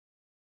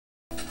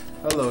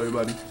Hello,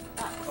 everybody.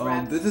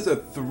 This is a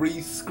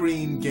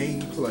 3-screen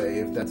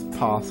gameplay, if that's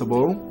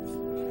possible.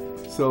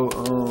 So,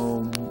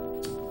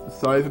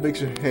 sorry if it makes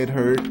your head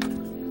hurt.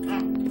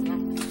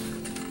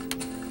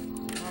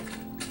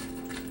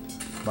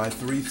 My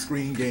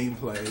 3-screen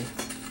gameplay.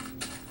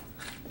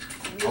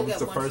 I was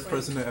the first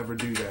person to ever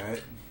do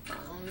that.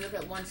 Look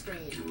at one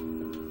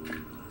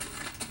screen.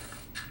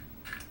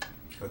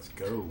 Let's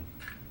go.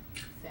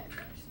 Fat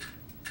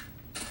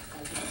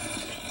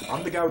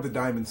I'm the guy with the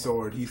diamond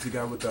sword. He's the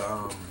guy with the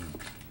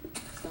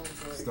stone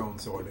sword. stone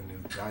sword,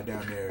 and the guy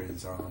down there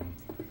is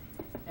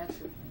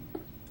Actually.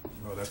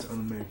 Oh, that's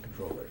unmanned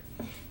controller.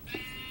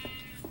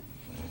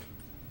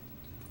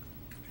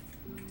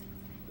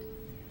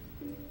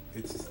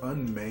 It's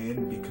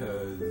unmanned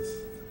because,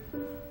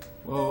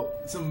 well,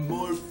 some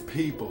more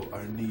people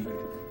are needed.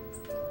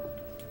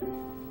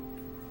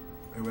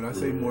 And when I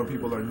say more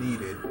people are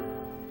needed,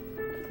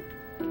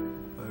 I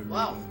mean,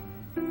 wow.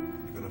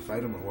 You're gonna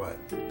fight him or what?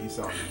 He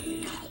saw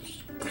me.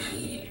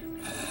 Yeah.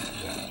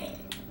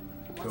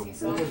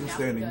 So look at him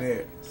standing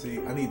there. See,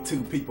 I need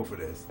 2 people for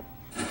this.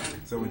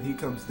 So when he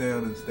comes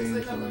down and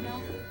stands on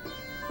here,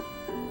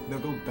 no,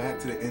 go back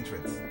to the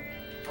entrance.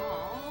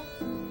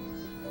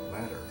 Aww.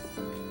 Ladder.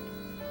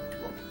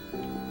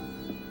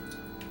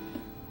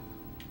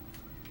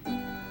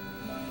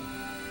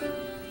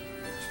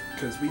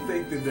 Because we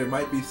think that there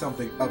might be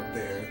something up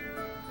there,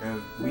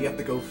 and we have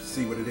to go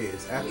see what it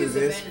is. After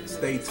this,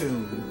 stay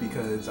tuned,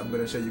 because I'm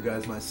going to show you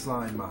guys my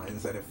slime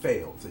mines that have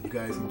failed. So you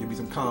guys can give me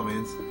some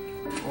comments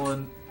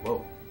on,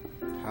 whoa,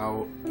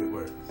 how it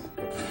works.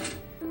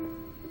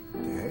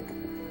 The heck?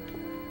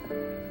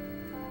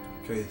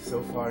 Okay,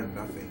 so far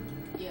nothing.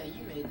 Yeah,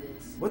 you made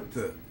this. What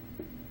the?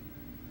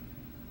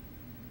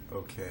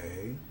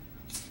 Okay.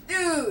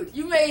 Dude,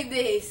 you made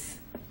this.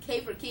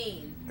 K for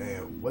King.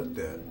 And what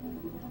the?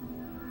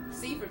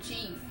 C for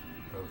Chief.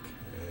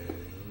 Okay.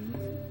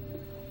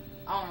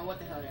 I don't know what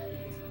the hell that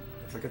is.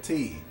 It's like a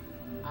T.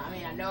 I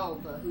mean, I know,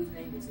 but whose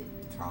name is it?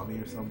 Tommy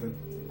or something?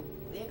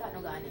 We ain't got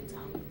no guy named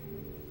Tommy.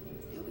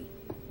 Do we?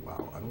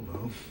 Wow, I don't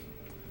know.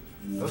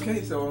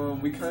 Okay, so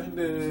we kind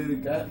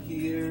of got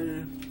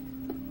here.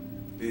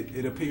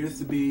 It appears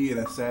to be an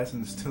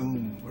assassin's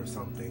tomb or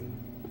something.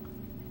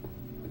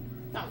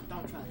 Don't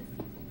try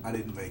this. I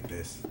didn't make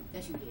this.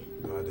 Yes, you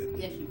did. No, I didn't.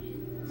 Yes, you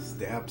did.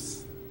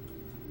 Steps.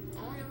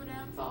 I don't give a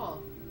damn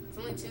fall. It's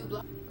only 2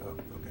 blocks. Oh,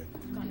 okay.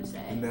 Kind of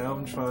sad. And now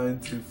I'm trying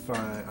to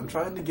find. I'm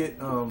trying to get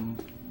Why am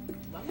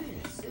I in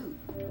a suit?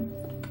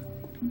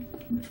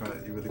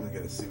 You're really gonna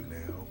get a suit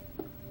now.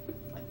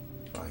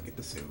 Fine, get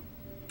the suit.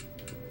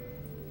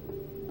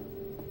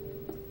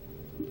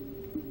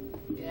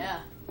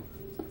 Yeah.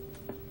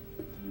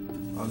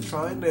 I'm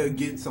trying to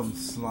get some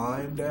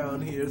slime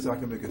down here so I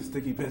can make a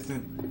sticky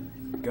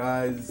piston.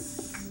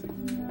 Guys,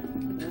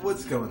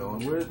 what's going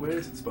on? Where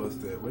is it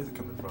supposed to? Where's it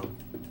coming from?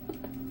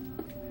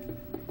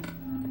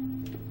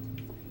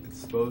 It's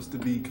supposed to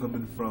be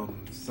coming from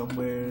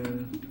somewhere.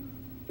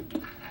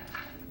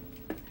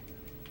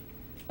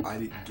 I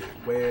didn't get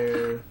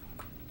where.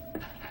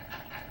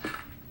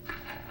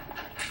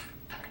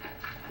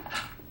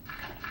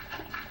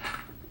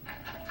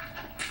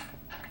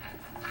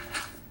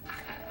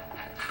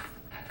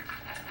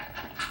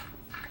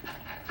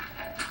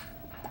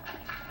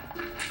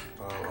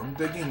 I'm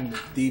digging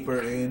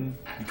deeper in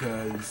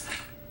because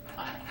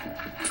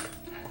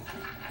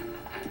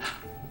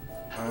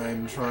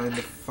I'm trying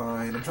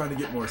to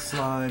get more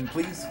slime.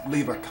 Please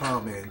leave a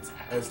comment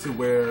as to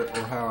where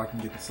or how I can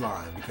get the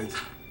slime, because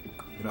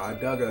you know I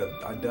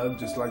dug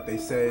just like they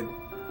said,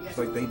 just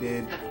like they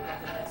did,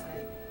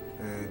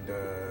 and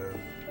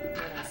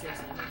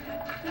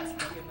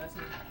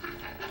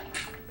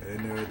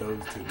then there are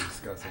those 2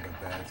 discussing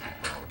a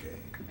basketball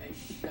game. Hey,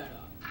 shut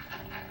up.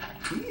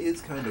 He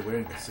is kind of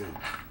wearing a suit.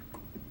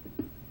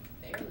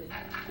 Barely.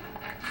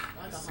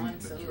 Like a Suit Han and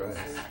a Solo dress.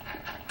 suit.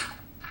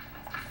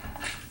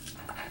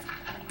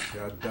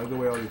 Yeah, I dug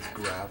away all this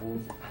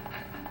gravel.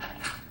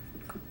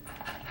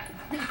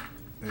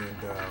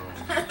 And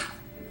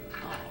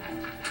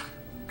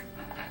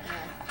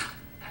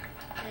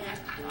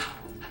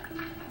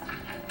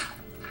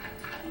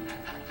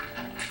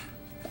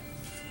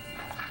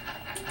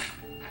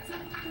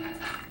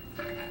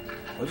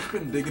I've just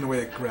been digging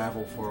away at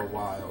gravel for a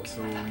while,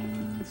 so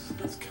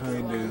it's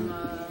kind of. I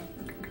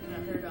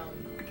heard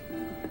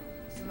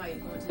somebody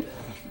going to the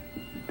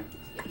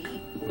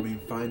heat. I mean,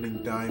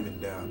 finding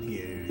diamond down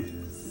here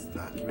is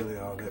not really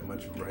all that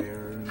much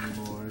rare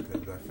anymore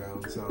because I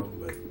found some,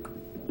 but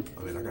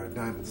I mean, I got a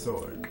diamond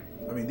sword.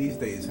 I mean, these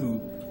days, who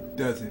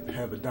doesn't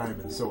have a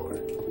diamond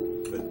sword?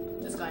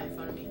 But this guy in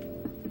front of me.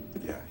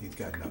 Yeah, he's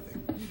got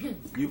nothing.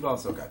 You've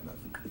also got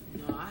nothing.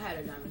 No, I had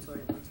a diamond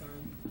sword at one time.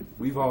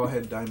 We've all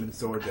had diamond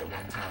swords at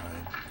one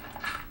time.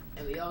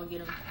 And we all get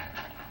them.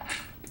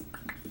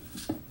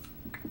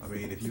 I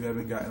mean, if you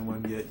haven't gotten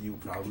one yet, you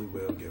probably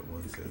will get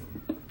one soon.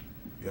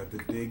 You have to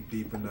dig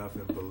deep enough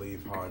and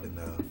believe hard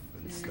enough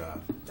and stuff.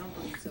 Don't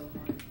believe so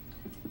hard.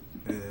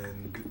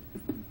 And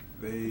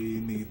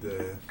they need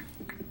to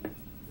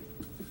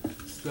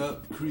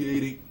stop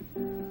creating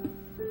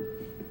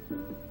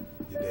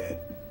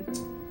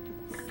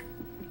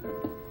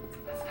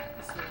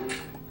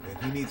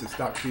he needs to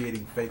stop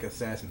creating fake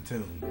assassin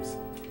tombs.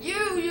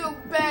 You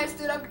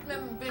bastard! I've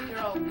never been here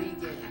all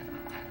weekend.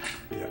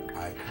 Yeah,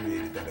 I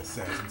created that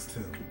assassin's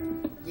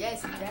tomb.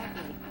 Yes,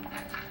 exactly.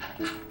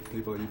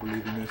 People, you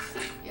believe in this?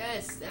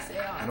 Yes, that's they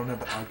are. I don't have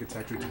the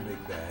architecture to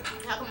make that.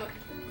 How come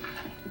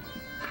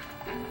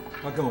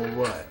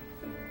what?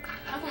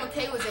 How come a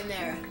K was in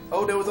there?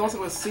 Oh, there was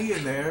also a C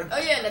in there. Oh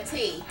yeah, and a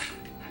T.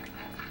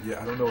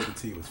 Yeah, I don't know what the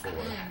T was for.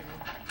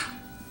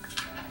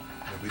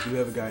 But we do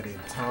have a guy named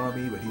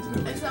Tommy, but he's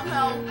never And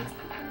somehow,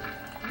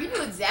 you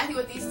knew exactly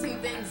what these two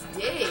things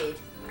did.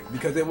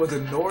 Because it was a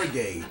NOR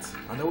gate.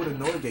 I know what a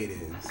NOR gate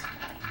is.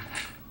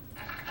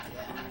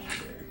 Yeah,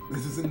 sure.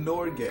 This is a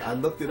NOR gate. I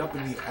looked it up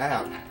in the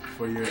app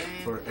for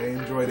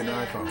Android and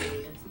iPhone.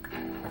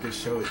 I can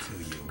show it to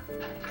you.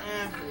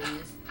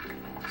 Please.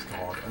 It's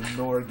called a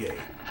NOR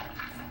gate.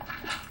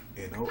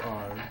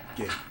 N-O-R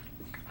gate.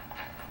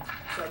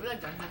 So I'll be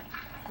like done here.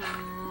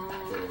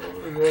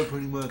 Yeah,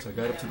 pretty much. I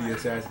got up to the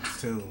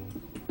assassin's tomb.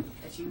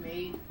 That you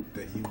made.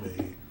 That you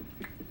made.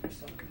 Or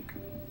something.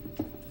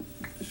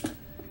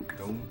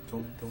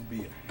 Don't be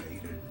a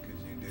hater, because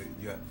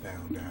you got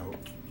found out.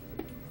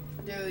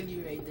 Dude, you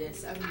made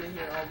this. I've been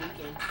here all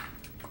weekend.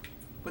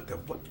 What the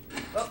what?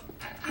 Oh,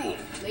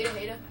 later,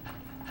 hater.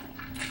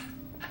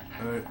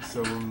 Alright,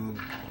 so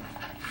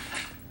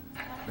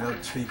now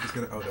Chief is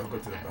gonna. Oh, don't go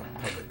to the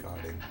public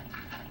garden.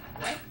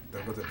 What?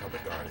 Don't go to the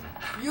public garden.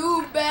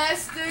 You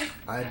bastard!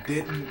 I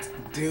didn't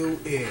do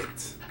it.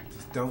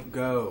 Just don't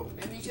go.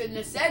 Maybe you shouldn't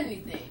have said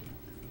anything.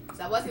 Cause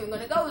I wasn't even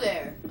gonna go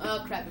there.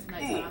 Oh crap! It's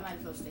nighttime. I might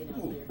as well stay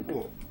down here.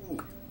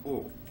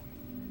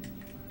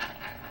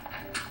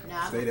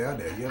 Nah, Stay down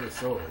there. You have a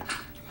sword.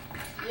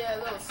 Yeah, a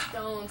little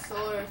stone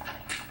sword.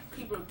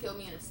 Creeper will kill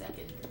me in a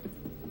second.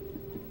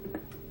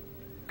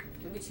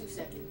 Maybe 2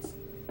 seconds.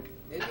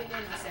 Maybe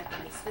again in a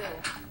second, but still.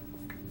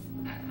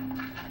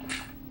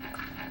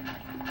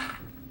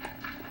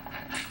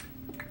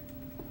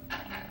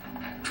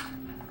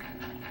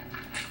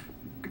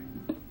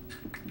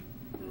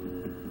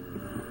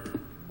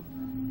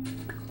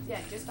 Yeah,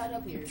 I just got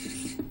up here.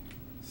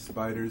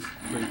 Spiders,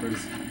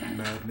 creepers,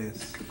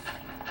 madness,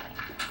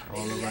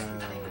 all Maybe I can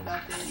think around.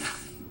 about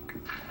this.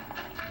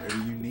 Maybe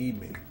you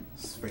need me,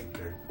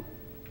 Sphincter.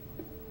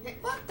 Hey,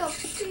 what the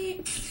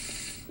fuck?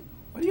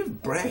 Why do you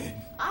have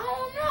bread? I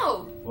don't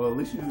know. Well, at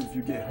least if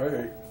you get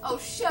hurt. Oh,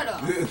 shut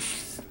up.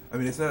 I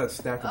mean, it's not a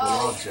stackable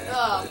Oh, object,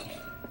 oh.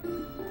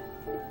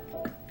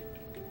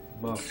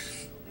 but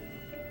muff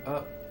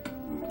up.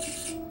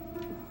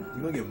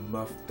 You're gonna get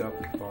muffed up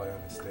and fall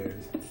down the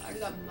stairs. I already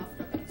got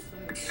muffed up in the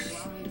swimming pool.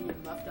 I don't need to get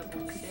muffed up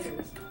on the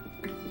stairs.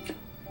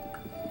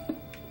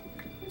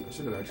 I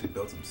should have actually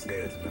built some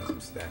stairs and not some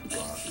stack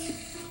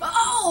blocks.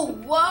 Oh,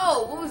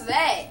 whoa, what was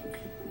that?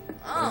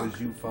 That was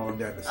you falling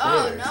down the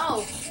Oh,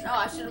 stairs. no,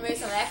 I should have made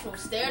some actual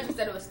stairs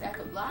instead of a stack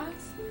of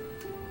blocks.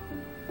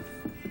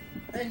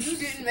 And you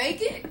didn't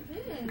make it?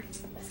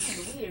 That's kind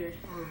of weird.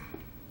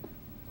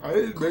 I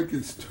didn't make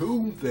this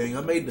tomb thing.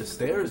 I made the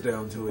stairs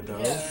down to it, though.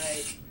 Yeah,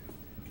 right.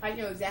 I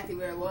know exactly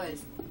where it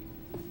was.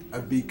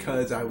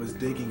 Because I was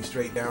digging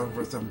straight down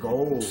for some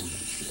gold. Yeah,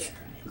 right.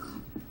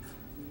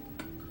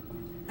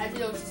 I didn't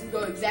know it was to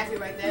go exactly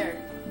right there.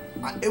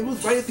 It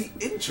was right at the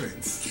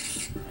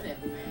entrance.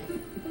 Whatever, man.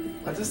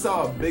 I just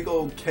saw a big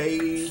old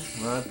cave,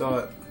 and I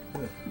thought,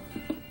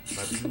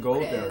 might be some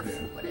gold down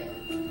there. Whatever.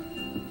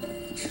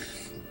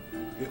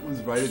 It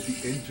was right at the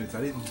entrance.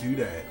 I didn't do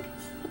that.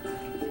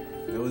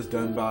 That was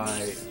done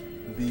by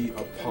the The man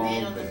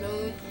on the Appallment.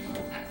 moon.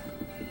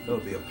 No,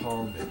 the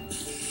Appallment.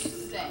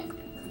 What's that?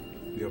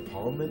 The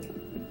Appallment?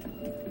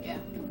 Yeah.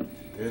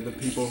 They're the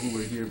people who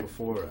were here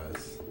before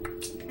us.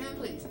 Man,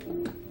 please.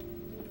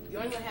 You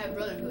don't even have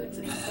brotherhood,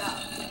 so you stop.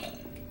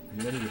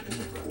 You're not even in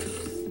the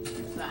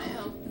Brotherhood. So I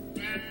am.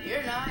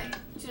 You're not.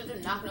 You should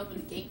have knocking over the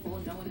gate pole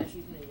knowing that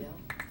she's gonna yell.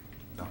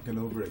 Knocking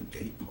over a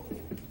gate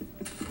pole.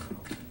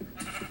 Wow.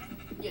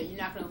 Yeah, you're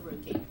knocking over a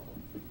gate pole.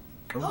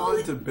 I'm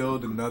going to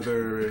build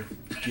another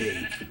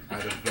gate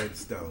out of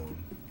redstone.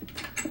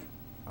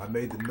 I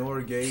made the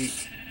NOR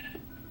gate,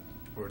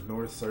 or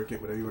NOR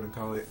circuit, whatever you want to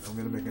call it. I'm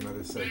going to make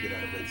another circuit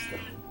out of redstone.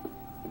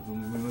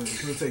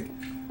 It's going to take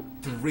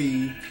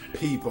 3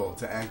 people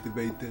to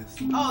activate this.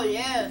 Oh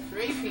yeah,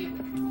 3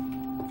 people.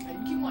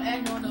 And you keep on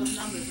adding on those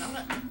numbers. I'm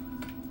gonna.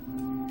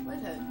 What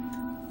the?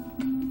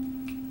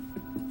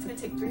 It's gonna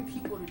take 3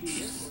 people to do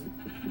this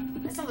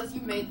one. That sounds like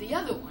you made the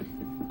other one.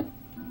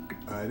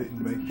 I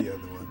didn't make the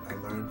other one. I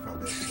learned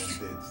from it and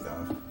did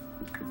stuff.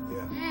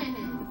 Yeah.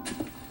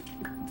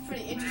 It's a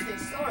pretty interesting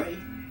story.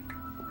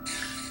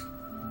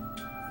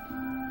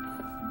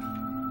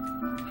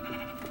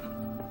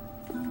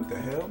 What the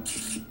hell?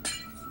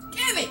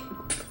 Damn it!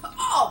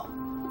 Oh!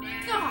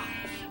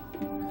 Gosh!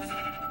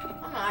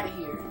 I'm out of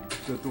here.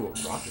 Still threw a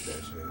rock at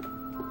that shit.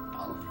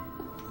 Oh.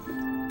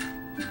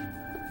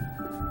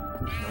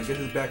 I guess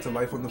it's back to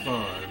life on the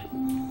farm.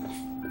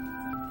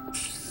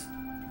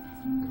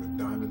 With a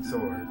diamond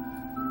sword.